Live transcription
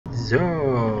So,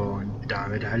 und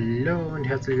damit hallo und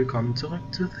herzlich willkommen zurück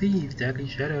zu Thieves, Deadly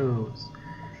Shadows.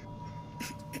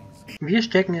 Wir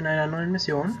stecken in einer neuen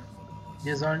Mission.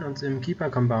 Wir sollen uns im Keeper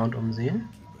Compound umsehen.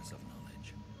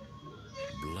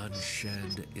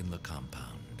 Bloodshed in the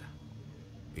compound.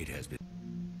 It has been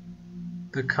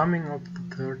The coming of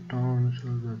the third dawn.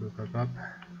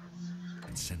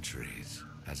 centuries,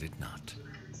 has it not?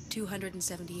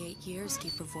 278 years,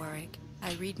 Keeper Vorik.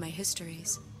 I read my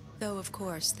histories. Though, of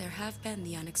course, there have been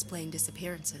the unexplained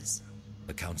disappearances.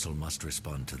 The Council must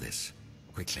respond to this,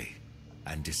 quickly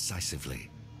and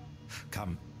decisively.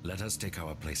 Come, let us take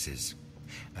our places.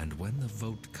 And when the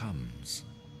vote comes,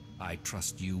 I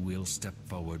trust you will step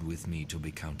forward with me to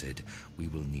be counted. We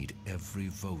will need every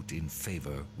vote in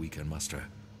favor we can muster.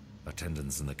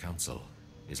 Attendance in the Council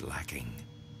is lacking.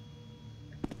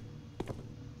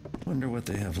 Wonder what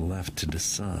they have left to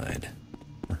decide.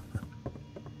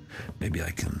 Maybe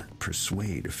I can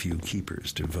persuade a few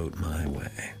keepers to vote my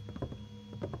way.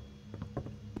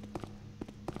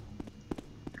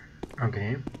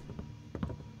 Okay.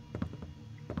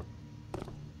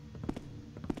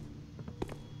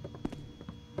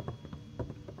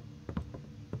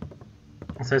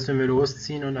 Das heißt, wenn wir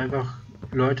losziehen und einfach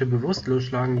Leute bewusstlos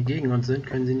schlagen, die gegen uns sind,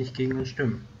 können sie nicht gegen uns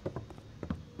stimmen.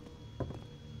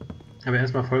 Aber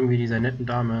erstmal folgen wir dieser netten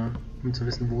Dame, um zu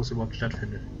wissen, wo es überhaupt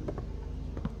stattfindet.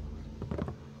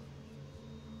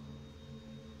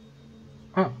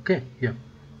 Oh, okay, hier.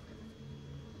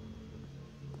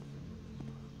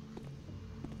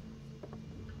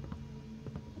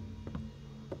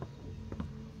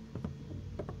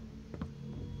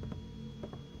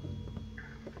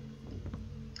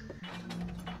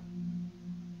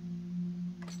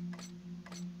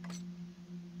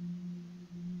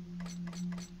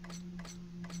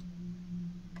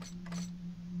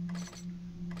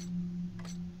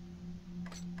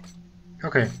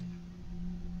 Okay.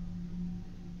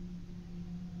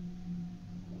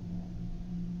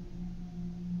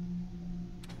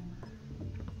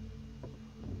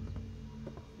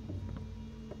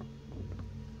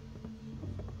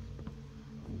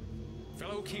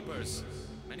 Fellow keepers,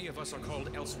 many of us are called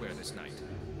elsewhere this night,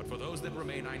 but for those that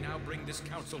remain, I now bring this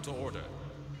council to order.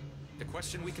 The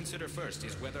question we consider first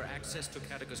is whether access to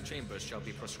Catechus' chambers shall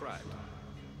be prescribed.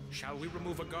 Shall we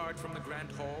remove a guard from the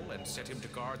Grand Hall and set him to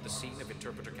guard the scene of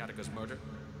Interpreter Catechus' murder?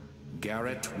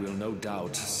 Garrett will no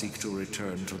doubt seek to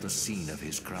return to the scene of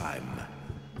his crime.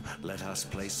 Let us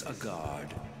place a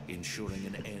guard, ensuring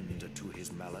an end to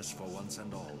his malice for once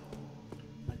and all.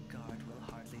 A guard will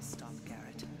hardly stop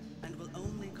Garrett, and will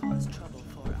only cause trouble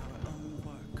for our own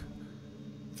work.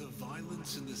 The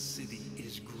violence in the city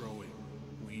is growing.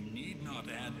 We need not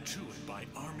add to it by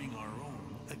arming our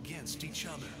own against each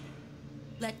other.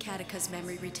 Let Catechus'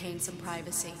 memory retain some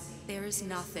privacy. There is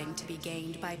nothing to be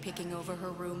gained by picking over her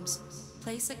rooms.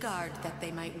 Place a guard that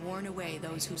they might warn away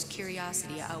those whose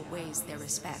curiosity outweighs their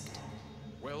respect.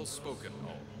 Well spoken,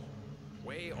 all.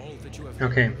 Weigh all that you have.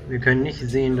 Okay, wir können nicht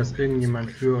sehen, dass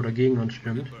irgendjemand für oder gegen uns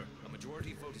stimmt. A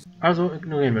majority vote is Also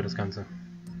ignorieren wir das Ganze.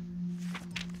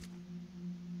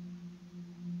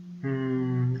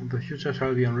 The future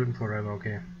shall be unwritten forever,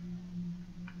 okay.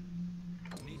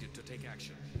 needed to take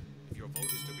action. If your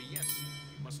vote is to be yes,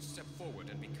 you must step forward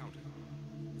and be counted.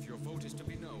 If your vote is to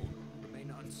be no,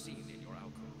 remain unseen in your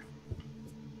alcove.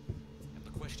 And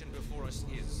the question before us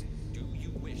is, do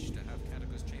you wish to have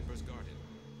Catechus' chambers guarded?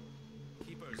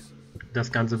 Keepers, Das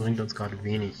Ganze bringt uns gerade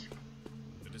wenig.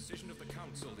 the decision of the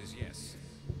council is yes.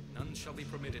 None shall be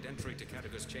permitted entry to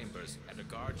Catechus' chambers, and a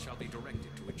guard shall be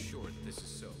directed to ensure that this is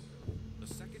so. The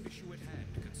second issue at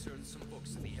hand concerns some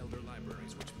books in the Elder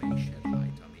Libraries which may shed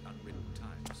light on the unwritten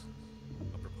times.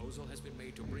 A proposal has been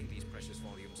made to bring these precious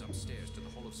volumes upstairs to the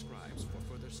Hall of Scribes for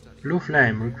further study. Blue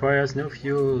flame requires no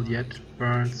fuel yet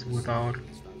burns without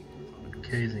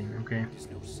casing, okay. It is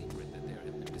no secret that there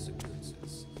have been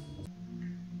disappearances.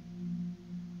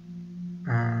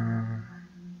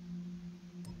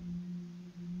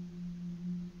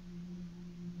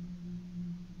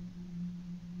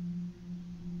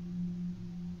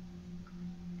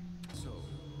 So,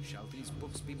 shall these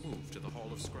books be moved to the Hall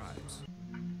of Scribes?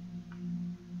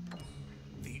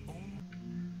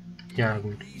 Ja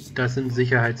gut, das sind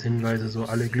Sicherheitshinweise, so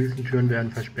alle Glyphentüren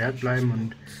werden versperrt bleiben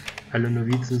und alle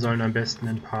Novizen sollen am besten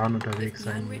in Paaren unterwegs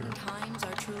sein,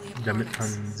 damit man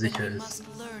sicher ist.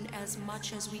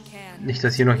 Nicht,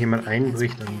 dass hier noch jemand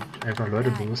einbricht und einfach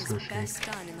Leute bewusstlos schlägt. The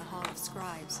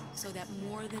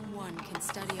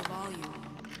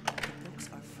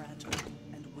books are fragile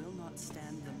and will not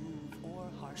stand the move or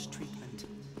harsh treatment.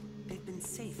 They've been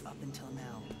safe up until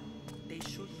now. They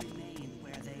should remain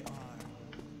where they are.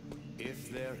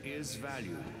 If there is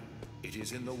value, It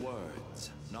is in the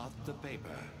words, not the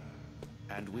paper.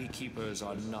 And we keepers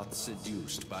are not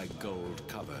seduced by gold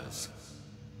covers.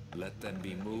 Let them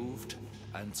be moved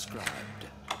and scribed.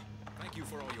 Thank you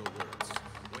for all your words.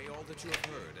 Weigh all that you have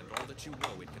heard and all that you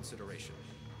know in consideration.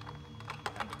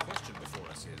 And the question before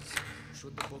us is,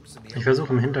 should the books in the Ich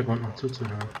versuche im Hintergrund noch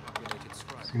zuzuhören.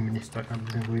 Deswegen bin ich gerade ein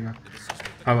bisschen ruhiger.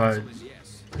 Aber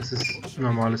es ist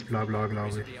normales Blabla,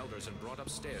 glaube ich.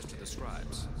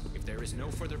 If there is no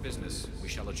further business, we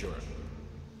shall adjourn.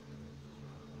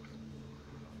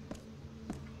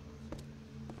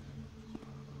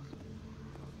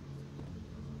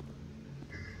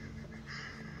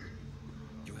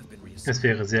 Es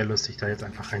wäre sehr lustig, da jetzt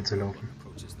einfach reinzulaufen.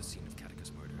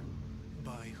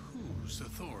 By whose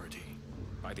authority?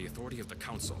 By the authority of the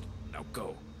council. Now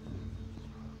go.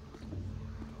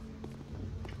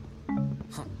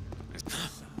 Huh.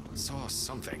 I saw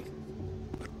something.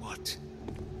 But what?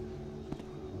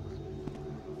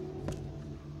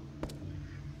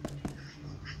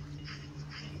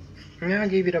 Ja,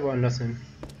 geh wieder woanders hin.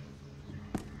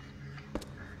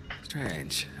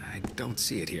 Strange. I don't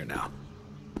see it here now.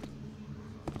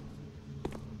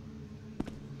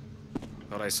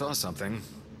 Thought I saw something,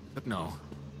 but no.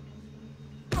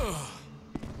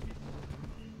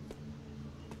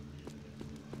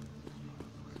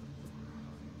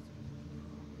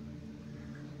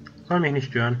 Soll mich nicht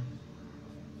stören.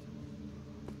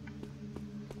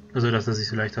 Also, dass er sich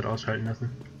so leicht hat ausschalten lassen.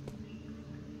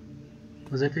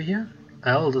 Wo sind wir hier?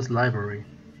 Alle's Library.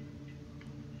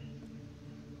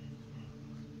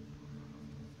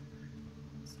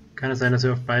 Kann es sein, dass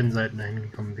wir auf beiden Seiten dahin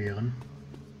gekommen wären?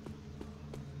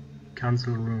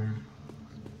 Council Room.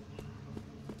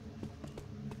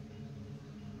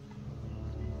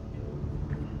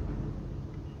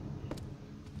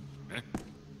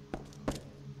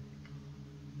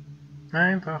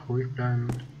 Einfach ruhig bleiben.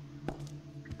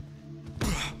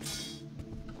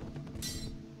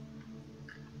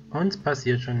 Uns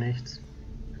passiert schon nichts.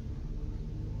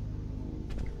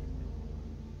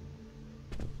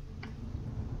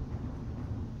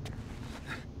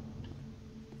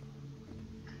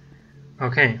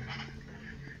 Okay.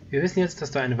 Wir wissen jetzt,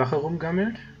 dass da eine Wache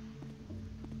rumgammelt.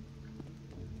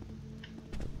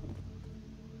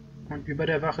 Und über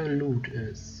der Wache Loot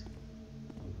ist.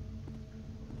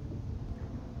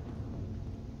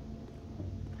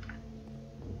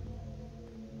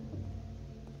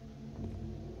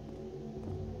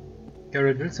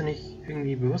 Garrett, willst du nicht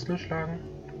irgendwie bewusstlos schlagen?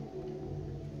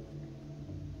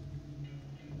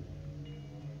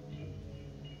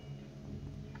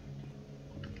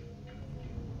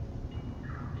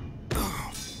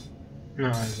 Na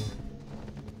also.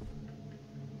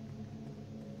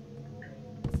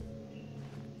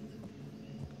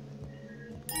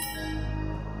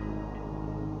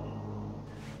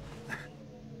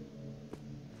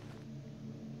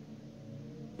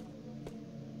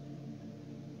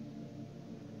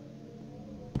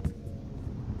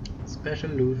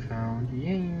 Special Loot found.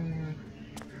 Yay.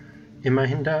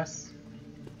 Immerhin das.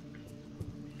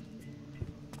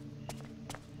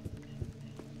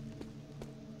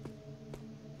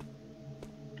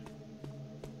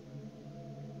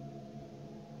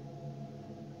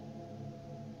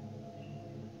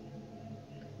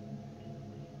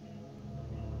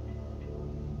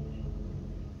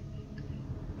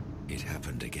 It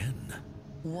happened again.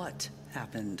 What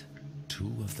happened?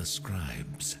 Two of the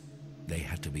scribes. They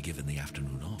had to be given the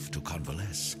afternoon off to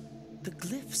convalesce. The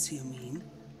glyphs, you mean?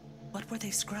 What were they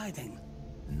scribing?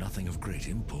 Nothing of great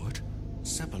import.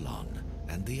 Cephalon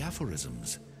and the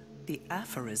aphorisms. The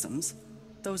aphorisms?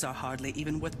 Those are hardly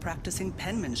even worth practicing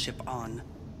penmanship on.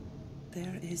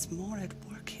 There is more at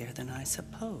work here than I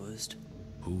supposed.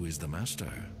 Who is the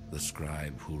master? The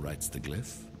scribe who writes the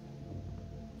glyph?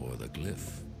 Or the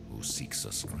glyph who seeks a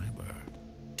scriber?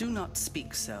 Do not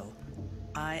speak so.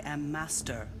 I am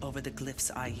master over the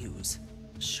glyphs I use.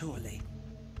 Surely.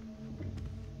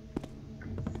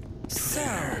 So,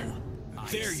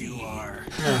 There you are.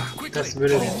 Ja, das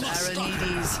würde...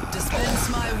 Aranides, dispense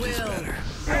my will.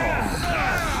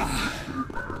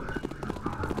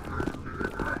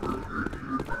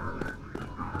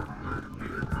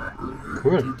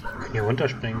 Cool. Wir können hier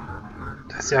runterspringen.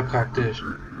 Das ist ja praktisch.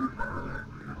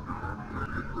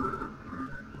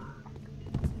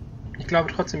 Ich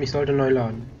glaube trotzdem, ich sollte neu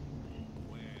laden.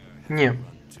 Ja.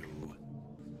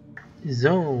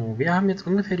 So, wir haben jetzt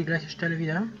ungefähr die gleiche Stelle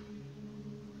wieder.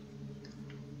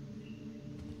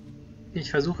 Ich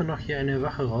versuche noch hier eine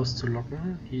Wache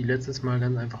rauszulocken, die letztes Mal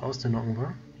ganz einfach auszunocken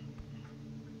war.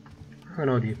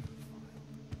 Genau die.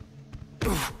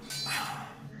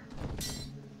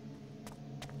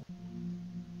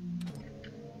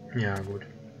 Ja, gut.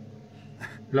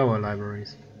 Lower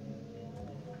Libraries.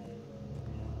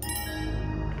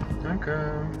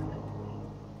 Danke.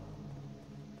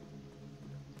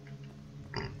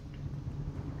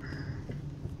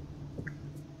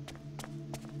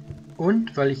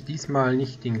 Und weil ich diesmal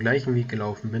nicht den gleichen Weg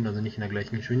gelaufen bin, also nicht in der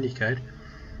gleichen Geschwindigkeit,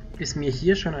 ist mir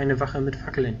hier schon eine Wache mit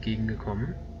Fackel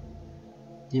entgegengekommen,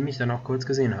 die mich dann auch kurz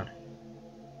gesehen hat.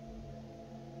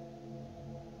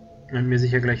 Und mir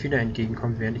sicher gleich wieder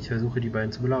entgegenkommt, während ich versuche, die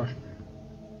beiden zu belauschen.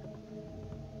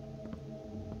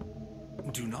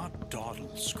 Do not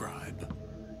dawdle, scribe.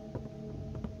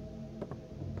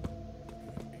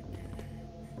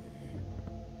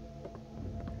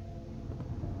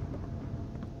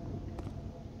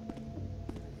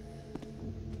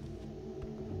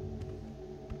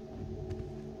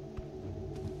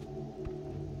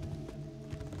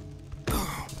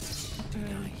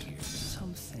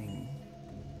 Something.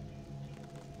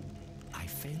 I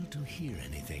fail to hear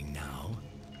anything now.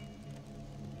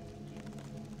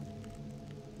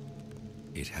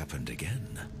 It happened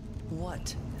again.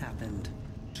 What happened?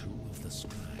 Two of the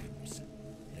scribes.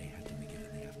 They had to begin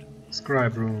in the afternoon.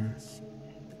 Scribe Room.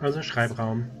 Also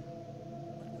Schreibraum.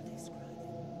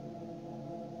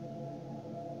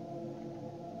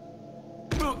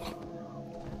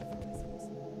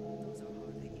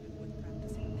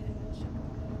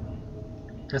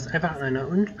 Er ist einfach an einer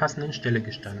unpassenden Stelle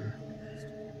gestanden.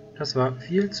 Das war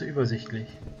viel zu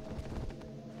übersichtlich.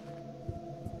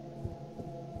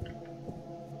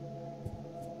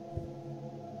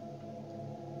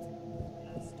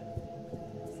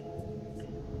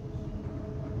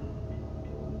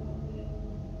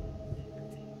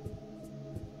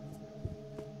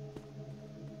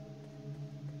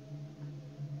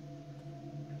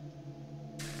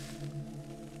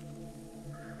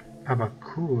 Aber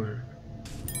cool.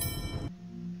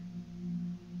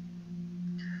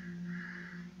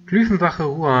 Glyphenwache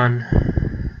Ruan.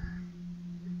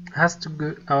 Hast du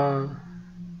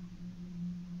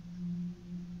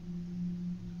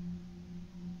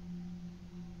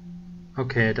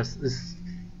okay, das ist...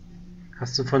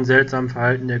 Hast du von seltsamen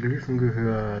Verhalten der Glyphen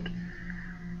gehört?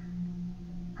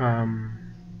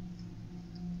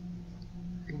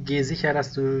 Geh sicher,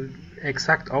 dass du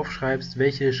exakt aufschreibst,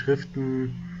 welche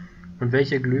Schriften und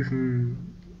welche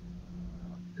Glyphen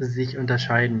sich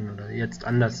unterscheiden oder jetzt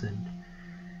anders sind.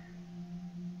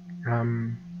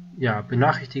 Ja,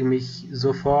 benachrichtige mich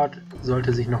sofort,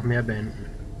 sollte sich noch mehr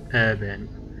verändern.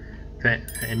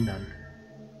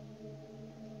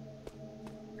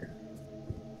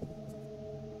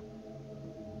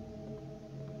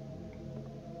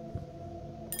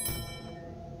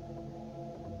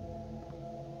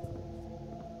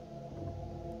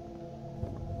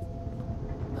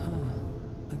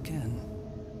 Again.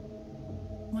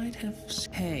 Might have...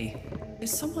 Hey,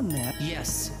 is someone there?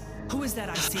 Yes. Who is that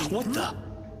I see? What the?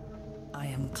 I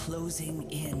am closing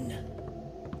in.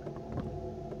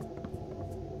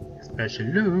 Special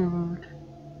Loot.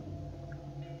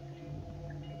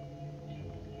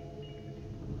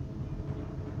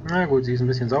 Na gut, sie ist ein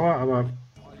bisschen sauer, aber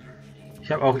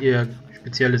ich habe auch ihr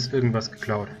spezielles irgendwas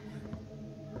geklaut.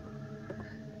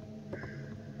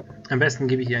 Am besten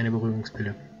gebe ich ihr eine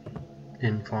Beruhigungspille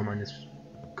in Form eines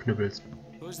Knüppels.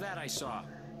 Who's that I saw?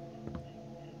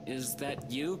 Is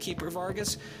that you, Keeper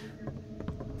Vargas?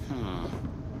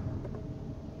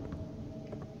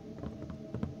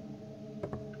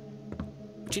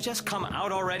 Would you just come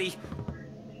out already?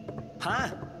 Huh?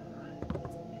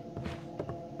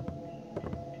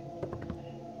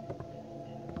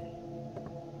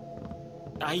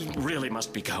 I really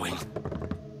must be going.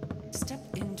 Step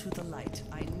into the light.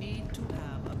 I need to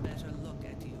have a better look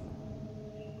at you.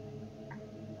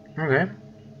 Okay.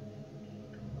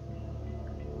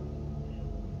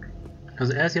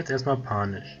 Also er ist jetzt erstmal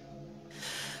panisch.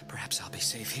 Perhaps I'll be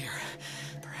safe here.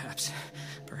 Perhaps.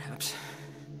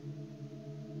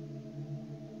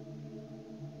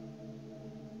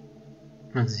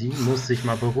 Und sie muss sich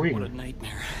mal What a beruhigen.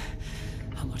 nightmare.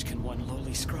 How much can one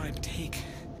lowly scribe take?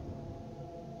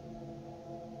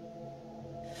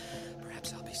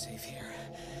 Perhaps I'll be safe here.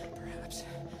 Perhaps.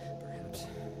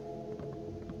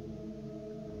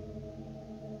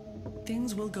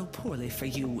 Things will go poorly for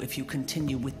you if you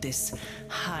continue with this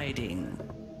hiding.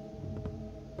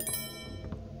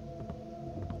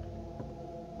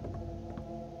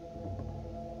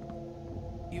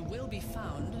 You will be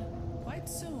found quite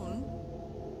soon.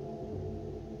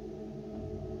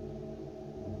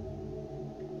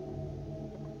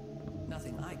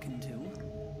 Nothing I can do.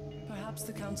 Perhaps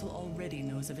the council already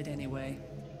knows of it anyway.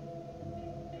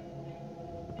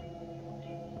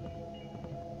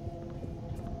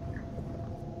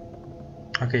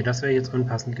 Okay, das wäre jetzt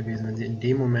unpassend gewesen, wenn sie in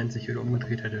dem Moment sich wieder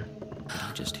umgedreht hätte. Did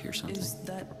I just hear something? Is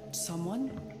that someone?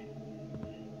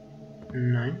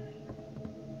 Nein.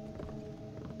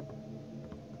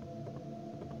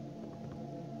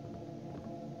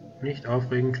 Nicht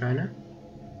aufregen, Kleine.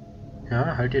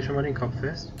 Ja, halt dir schon mal den Kopf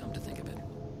fest. Come to think of it,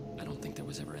 I don't think there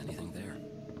was ever anything there.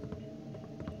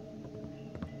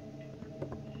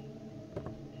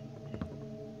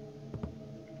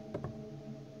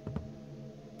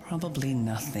 Probably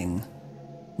nothing.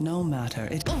 No matter.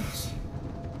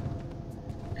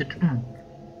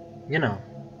 Genau.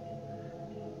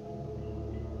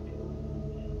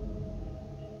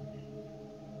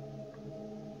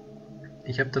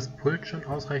 Ich habe das Pult schon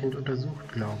ausreichend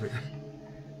untersucht, glaube ich.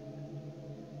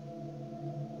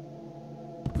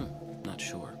 Not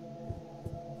sure.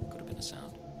 Could have been a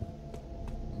sound.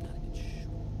 I'm not even sure.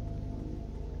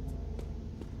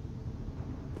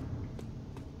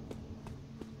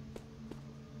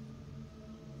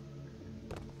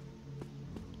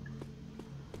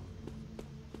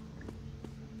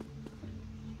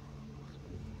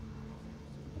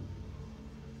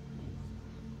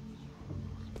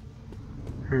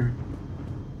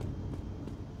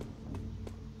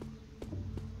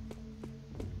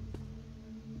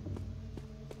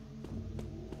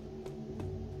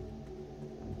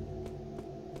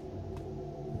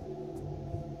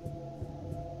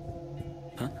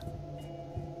 Huh?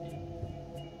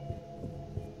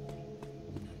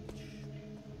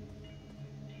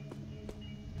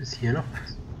 Ist hier noch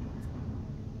was?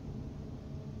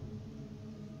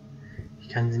 Ich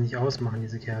kann sie nicht ausmachen,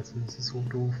 diese Kerzen. Das ist so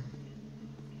doof.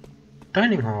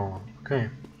 Dining Hall. Okay.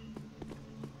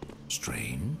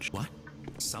 Strange. What?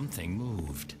 Something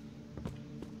moved.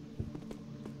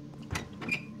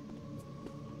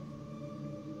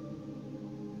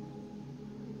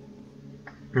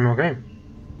 Okay.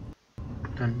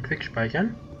 Dann Quick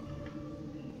speichern.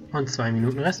 Und 2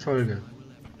 Minuten Restfolge.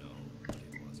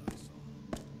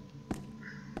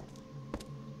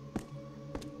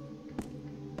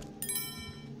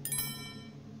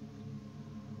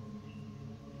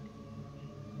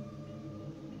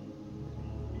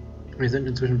 Wir sind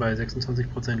inzwischen bei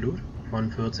 26% Loot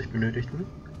von 40 benötigten.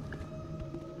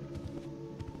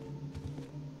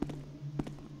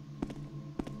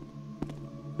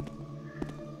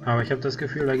 Aber ich habe das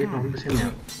Gefühl, da geht noch ein bisschen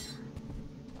mehr.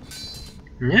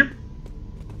 Ja?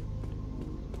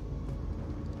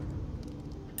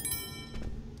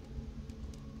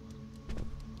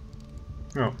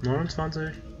 Ja,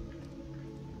 29.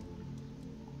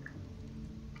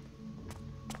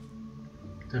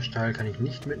 Der Stahl kann ich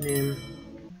nicht mitnehmen.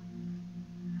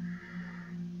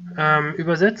 Die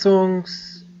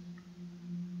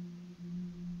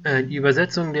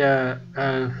Übersetzung der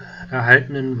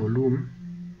erhaltenen Volumen,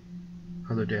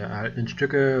 also der erhaltenen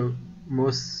Stücke,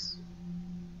 muss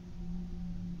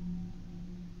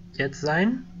jetzt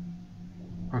sein.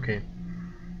 Okay.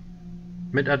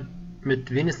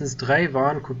 Mit wenigstens 3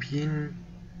 wahren Kopien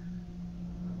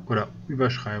oder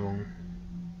Überschreibungen.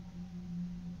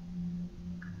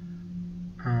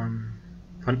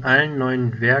 Von allen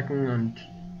 9 Werken und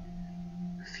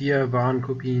 4 wahren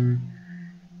Kopien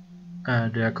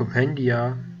der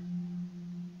Kompendia.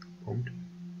 Punkt.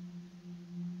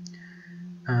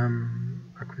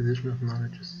 Acquisition of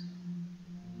Knowledges.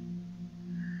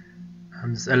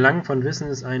 Das Erlangen von Wissen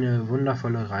ist eine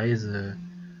wundervolle Reise.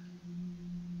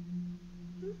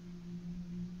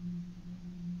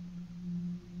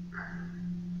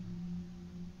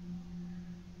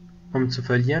 Um zu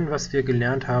verlieren, was wir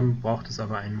gelernt haben, braucht es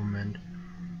aber einen Moment.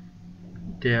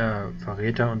 Der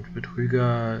Verräter und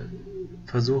Betrüger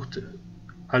versucht,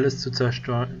 alles zu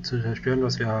zerstören,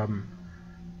 was wir haben.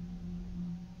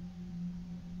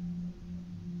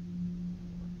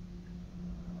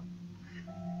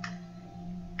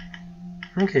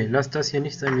 Okay, lass das hier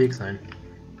nicht sein Weg sein.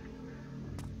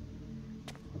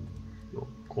 So,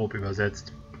 grob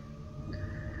übersetzt.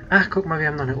 Ach, guck mal, wir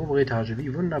haben noch eine obere Etage.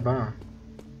 Wie wunderbar.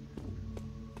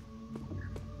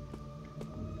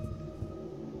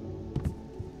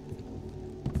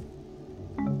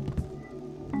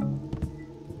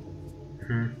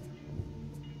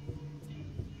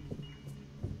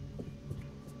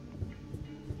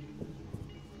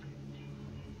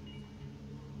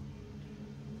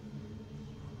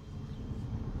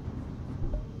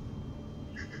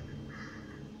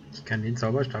 Ich kann den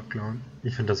Zauberstab klauen.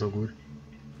 Ich finde das so gut.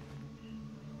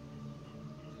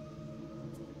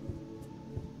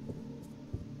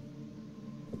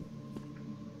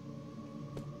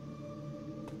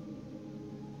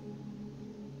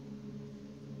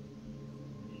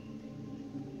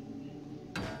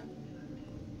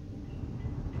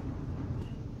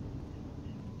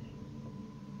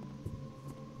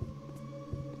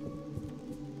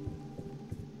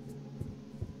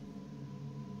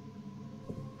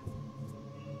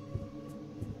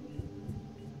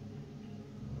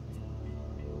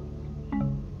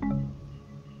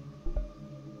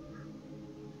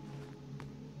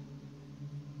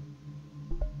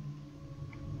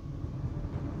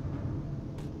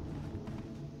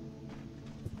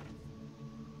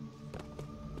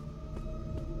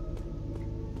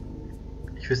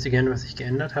 wüsste gerne, was sich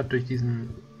geändert hat durch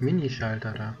diesen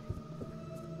Minischalter da.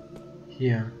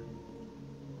 Hier.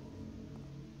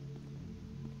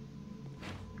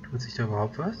 Tut sich da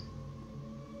überhaupt was?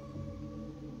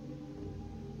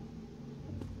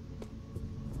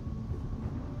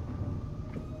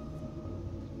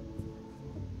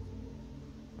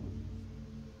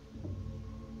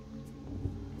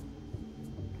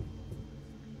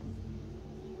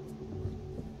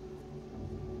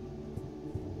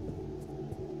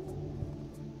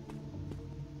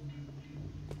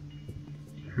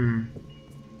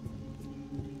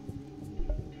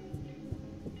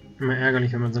 Immer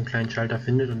ärgerlich, wenn man so einen kleinen Schalter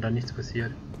findet und dann nichts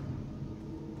passiert.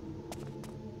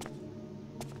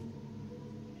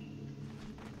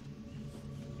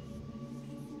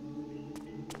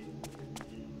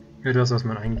 Etwas, was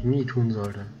man eigentlich nie tun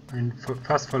sollte. Ein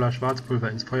Fass voller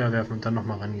Schwarzpulver ins Feuer werfen und dann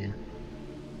nochmal rangehen.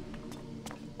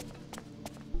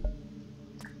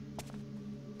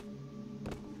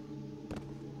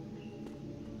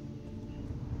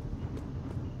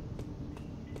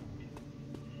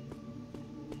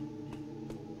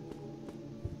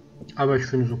 Aber ich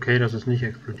finde es okay, dass es nicht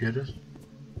explodiert ist.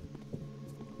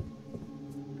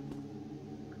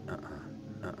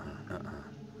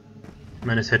 Ich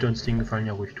meine, es hätte uns den Gefallen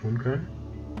ja ruhig tun können.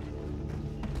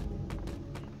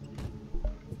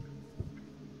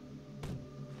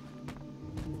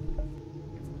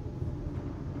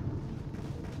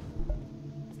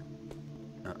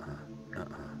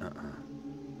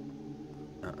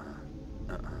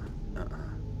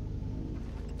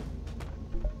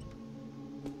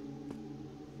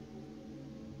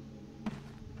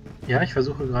 Ja, ich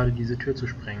versuche gerade diese Tür zu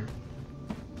sprengen.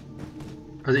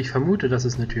 Also ich vermute, dass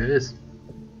es eine Tür ist.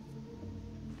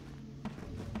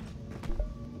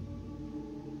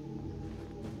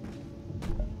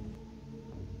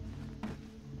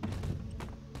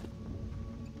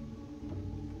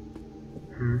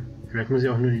 Vielleicht muss ich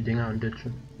auch nur die Dinger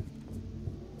anditschen.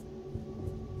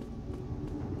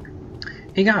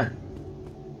 Egal.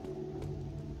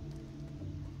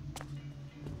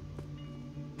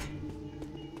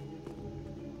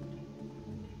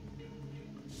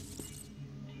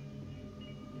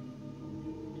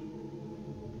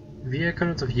 Wir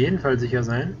können uns auf jeden Fall sicher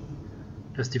sein,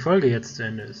 dass die Folge jetzt zu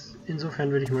Ende ist.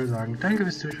 Insofern würde ich mal sagen, danke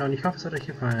fürs Zuschauen. Ich hoffe, es hat euch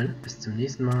gefallen. Bis zum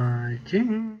nächsten Mal.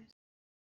 Tschüss.